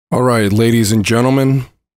All right, ladies and gentlemen,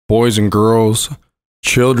 boys and girls,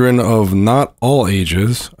 children of not all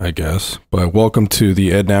ages, I guess, but welcome to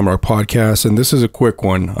the Ed Namrock podcast. And this is a quick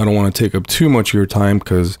one. I don't want to take up too much of your time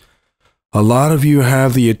because a lot of you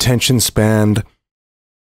have the attention span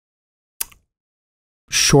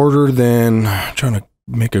shorter than, I'm trying to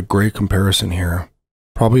make a great comparison here,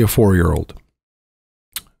 probably a 4-year-old.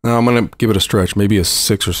 Now I'm going to give it a stretch, maybe a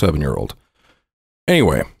 6 or 7-year-old.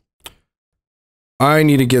 Anyway. I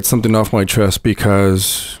need to get something off my chest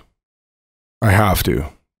because I have to.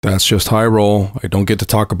 That's just how I roll. I don't get to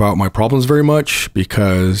talk about my problems very much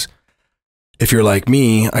because if you're like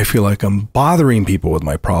me, I feel like I'm bothering people with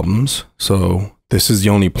my problems. So this is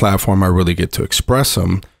the only platform I really get to express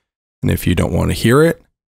them. And if you don't want to hear it,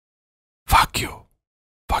 fuck you.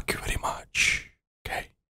 Fuck you very much. Okay.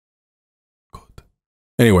 Good.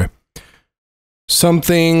 Anyway.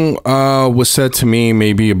 Something was said to me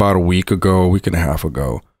maybe about a week and a half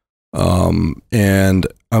ago. And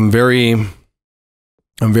I'm very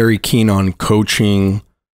keen on coaching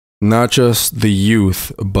not just the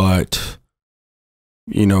youth, but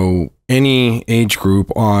any age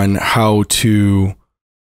group on how to,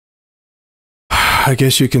 I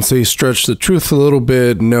guess you can say, stretch the truth a little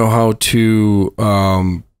bit, know how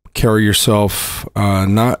to carry yourself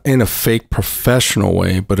not in a fake professional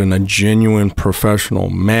way, but in a genuine professional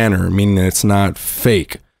manner, meaning that it's not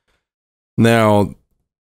fake. Now,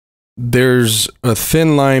 there's a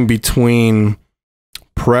thin line between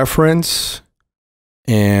preference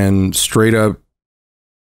and straight up,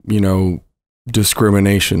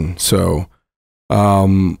 discrimination. So,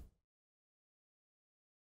 I'm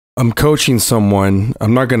coaching someone,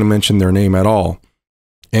 I'm not going to mention their name at all,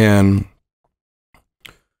 and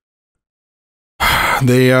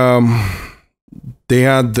they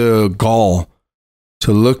had the gall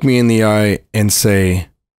to look me in the eye and say,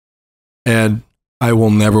 Ed, I will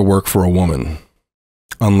never work for a woman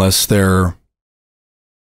unless they're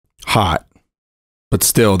hot. But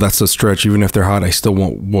still, that's a stretch. Even if they're hot, I still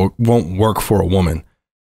won't work for a woman.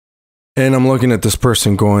 And I'm looking at this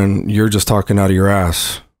person going, you're just talking out of your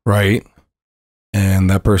ass, right? And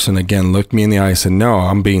that person again looked me in the eye and said, no,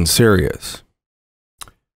 I'm being serious.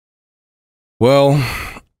 Well,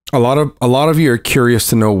 a lot of you are curious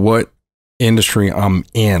to know what industry I'm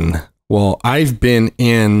in. Well, I've been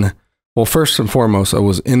in, first and foremost, I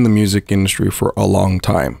was in the music industry for a long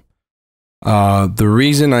time. The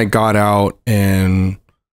reason I got out and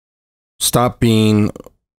I stopped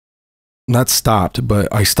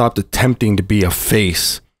attempting to be a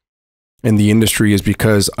face in the industry is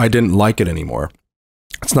because I didn't like it anymore.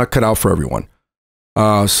 It's not cut out for everyone.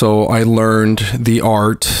 So I learned the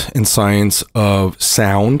art and science of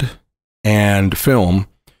sound and film.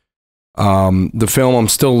 The film I'm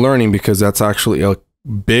still learning because that's actually a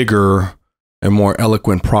bigger and more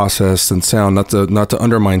eloquent process than sound. Not to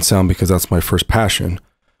undermine sound because that's my first passion.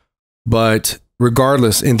 But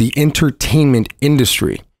regardless, in the entertainment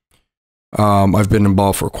industry, I've been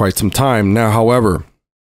involved for quite some time now. However,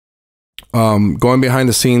 going behind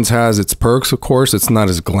the scenes has its perks. Of course, it's not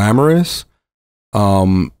as glamorous.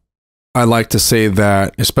 I like to say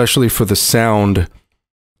that, especially for the sound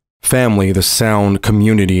family, the sound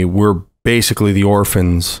community, we're basically the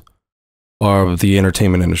orphans of the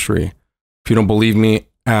entertainment industry. If you don't believe me,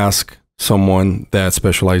 ask someone that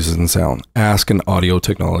specializes in sound. Ask an audio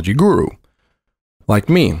technology guru like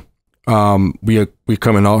me. We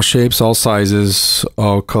come in all shapes, all sizes,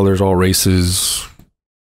 all colors, all races,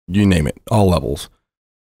 you name it, all levels.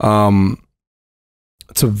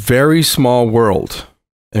 It's a very small world.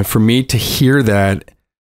 And for me to hear that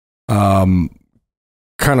kind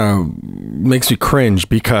of makes me cringe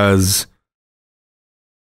because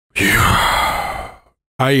I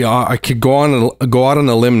could go out on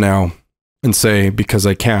a limb now and say, because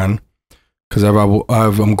I can, because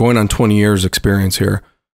I'm going on 20 years experience here.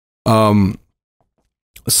 Some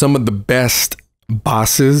of the best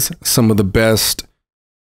bosses, some of the best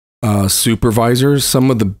supervisors,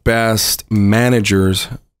 some of the best managers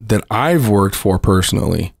that I've worked for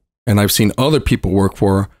personally, and I've seen other people work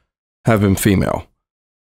for, have been female.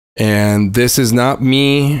 And this is not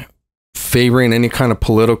me favoring any kind of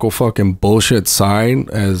political fucking bullshit side,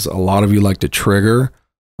 as a lot of you like to trigger,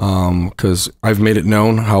 because I've made it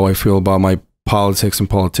known how I feel about my politics and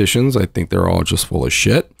politicians. I think they're all just full of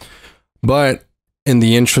shit. But in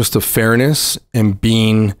the interest of fairness and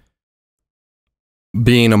being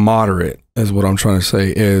a moderate, is what I'm trying to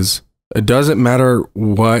say, is it doesn't matter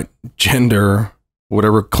what gender,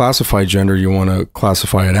 whatever classified gender you want to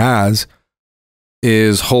classify it as,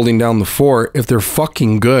 is holding down the fort. If they're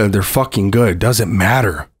fucking good, they're fucking good. It doesn't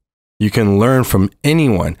matter. You can learn from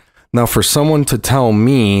anyone. Now, for someone to tell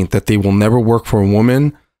me that they will never work for a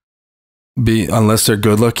woman unless they're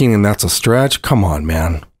good looking, and that's a stretch, come on,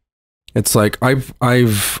 man. It's like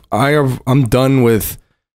I'm done with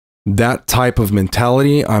that type of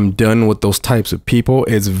mentality. I'm done with those types of people.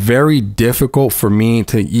 It's very difficult for me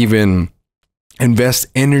to even invest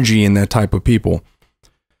energy in that type of people.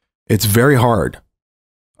 It's very hard.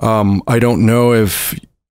 I don't know if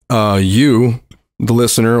you, the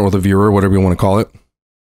listener or the viewer, whatever you want to call it,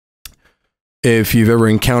 if you've ever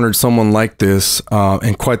encountered someone like this,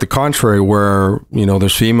 and quite the contrary, where, you know,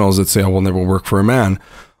 there's females that say, I will never work for a man.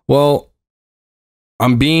 Well,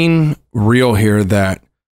 I'm being real here that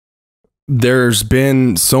there's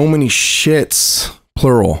been so many shits,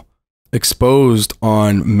 plural, exposed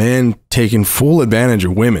on men taking full advantage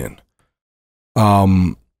of women.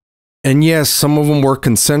 And yes, some of them were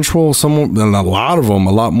consensual, and a lot of them,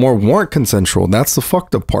 a lot more weren't consensual. That's the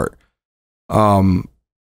fucked up part.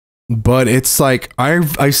 But it's like,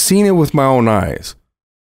 I've seen it with my own eyes.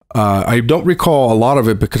 I don't recall a lot of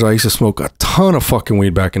it because I used to smoke a ton of fucking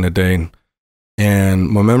weed back in the day, and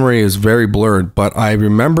my memory is very blurred, but I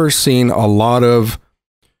remember seeing a lot of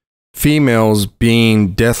females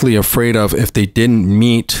being deathly afraid of if they didn't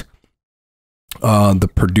meet the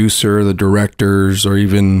producer, the directors, or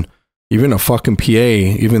even a fucking PA,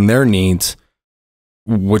 even their needs,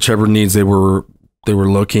 whichever needs they were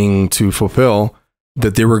looking to fulfill,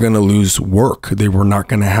 that they were going to lose work. They were not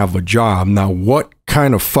going to have a job. Now, what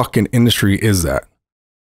kind of fucking industry is that?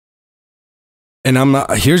 And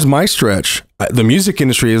here's my stretch. The music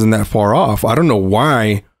industry isn't that far off. I don't know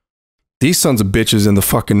why these sons of bitches in the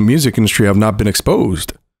fucking music industry have not been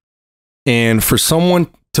exposed. And for someone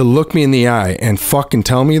to look me in the eye and fucking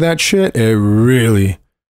tell me that shit, it really,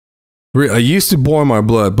 I used to boil my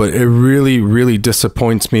blood, but it really, really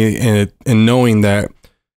disappoints me in knowing that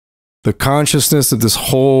the consciousness of this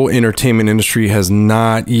whole entertainment industry has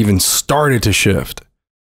not even started to shift.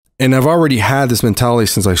 And I've already had this mentality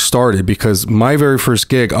since I started, because my very first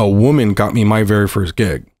gig, a woman got me my very first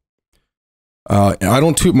gig. I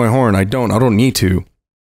don't toot my horn. I don't need to.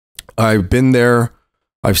 I've been there.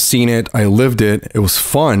 I've seen it. I lived it. It was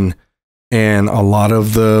fun. And a lot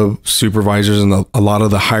of the supervisors and a lot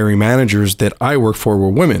of the hiring managers that I work for were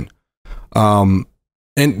women. And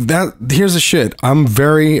that, here's the shit. I'm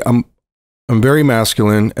very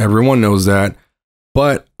masculine. Everyone knows that,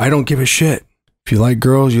 but I don't give a shit. If you like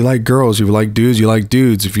girls, you like girls. If you like dudes, you like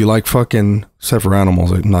dudes. If you like fucking, except for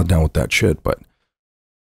animals, I'm not down with that shit, but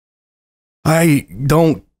I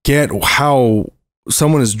don't get how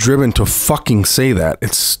someone is driven to fucking say that.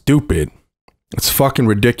 It's stupid. It's fucking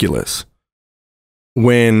ridiculous.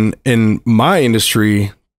 When in my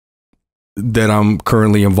industry that I'm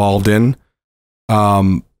currently involved in,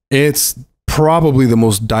 it's probably the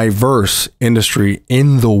most diverse industry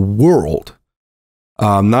in the world.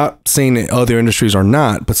 I'm not saying that other industries are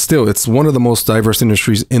not, but still, it's one of the most diverse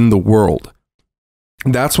industries in the world.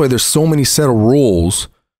 That's why there's so many set of rules,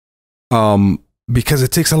 because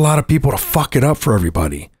it takes a lot of people to fuck it up for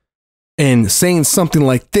everybody. And saying something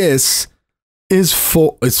like this is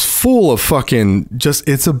full of fucking just,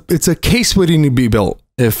 it's a case waiting to be built.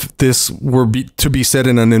 If this were to be said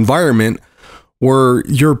in an environment where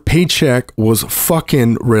your paycheck was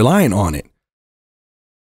fucking relying on it.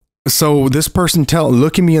 So this person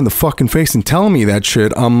looking me in the fucking face and telling me that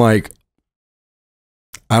shit, I'm like,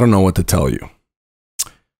 I don't know what to tell you.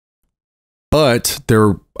 But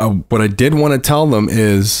what I did want to tell them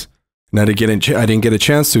is, and I didn't get a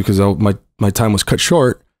chance to because my time was cut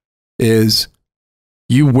short, is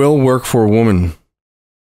you will work for a woman.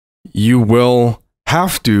 You will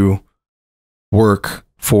have to work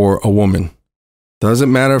for a woman.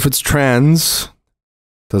 Doesn't matter if it's trans.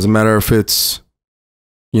 Doesn't matter if it's,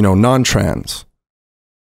 non-trans.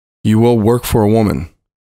 You will work for a woman.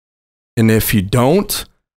 And if you don't,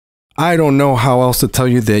 I don't know how else to tell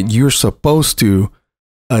you that you're supposed to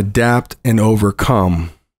adapt and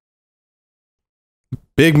overcome.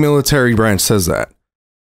 Big military branch says that.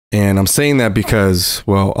 And I'm saying that because,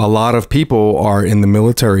 well, a lot of people are in the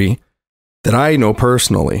military that I know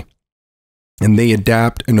personally, and they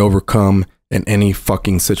adapt and overcome in any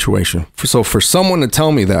fucking situation. So for someone to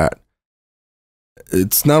tell me that,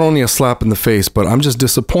 it's not only a slap in the face, but I'm just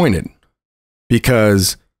disappointed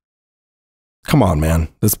because, come on, man,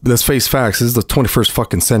 let's face facts. This is the 21st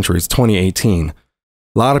fucking century. It's 2018. A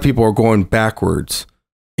lot of people are going backwards,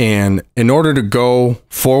 and in order to go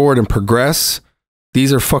forward and progress,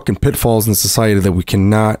 these are fucking pitfalls in society that we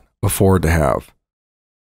cannot afford to have.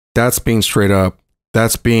 That's being straight up.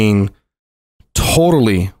 That's being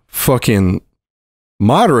totally fucking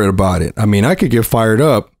moderate about it. I mean, I could get fired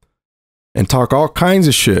up and talk all kinds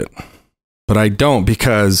of shit, but I don't,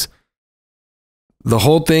 because the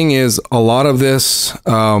whole thing is a lot of this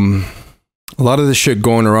shit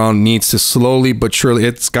going around needs to slowly but surely,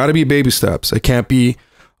 it's got to be baby steps. It can't be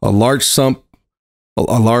a large sum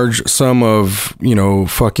of, you know,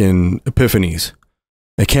 fucking epiphanies.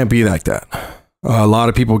 It can't be like that. A lot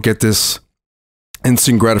of people get this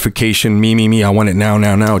instant gratification, me, I want it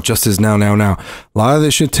now, just as now. A lot of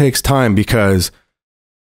this shit takes time because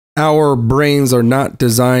our brains are not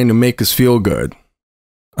designed to make us feel good.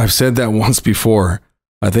 I've said that once before,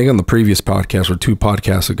 I think on the previous podcast or 2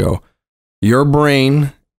 podcasts ago. Your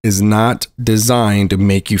brain is not designed to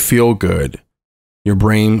make you feel good. Your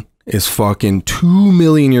brain is fucking 2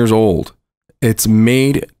 million years old. It's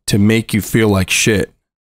made to make you feel like shit.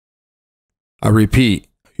 I repeat,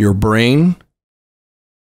 your brain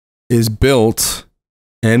is built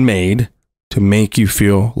and made to make you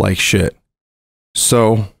feel like shit.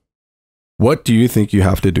 So, what do you think you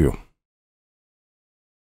have to do?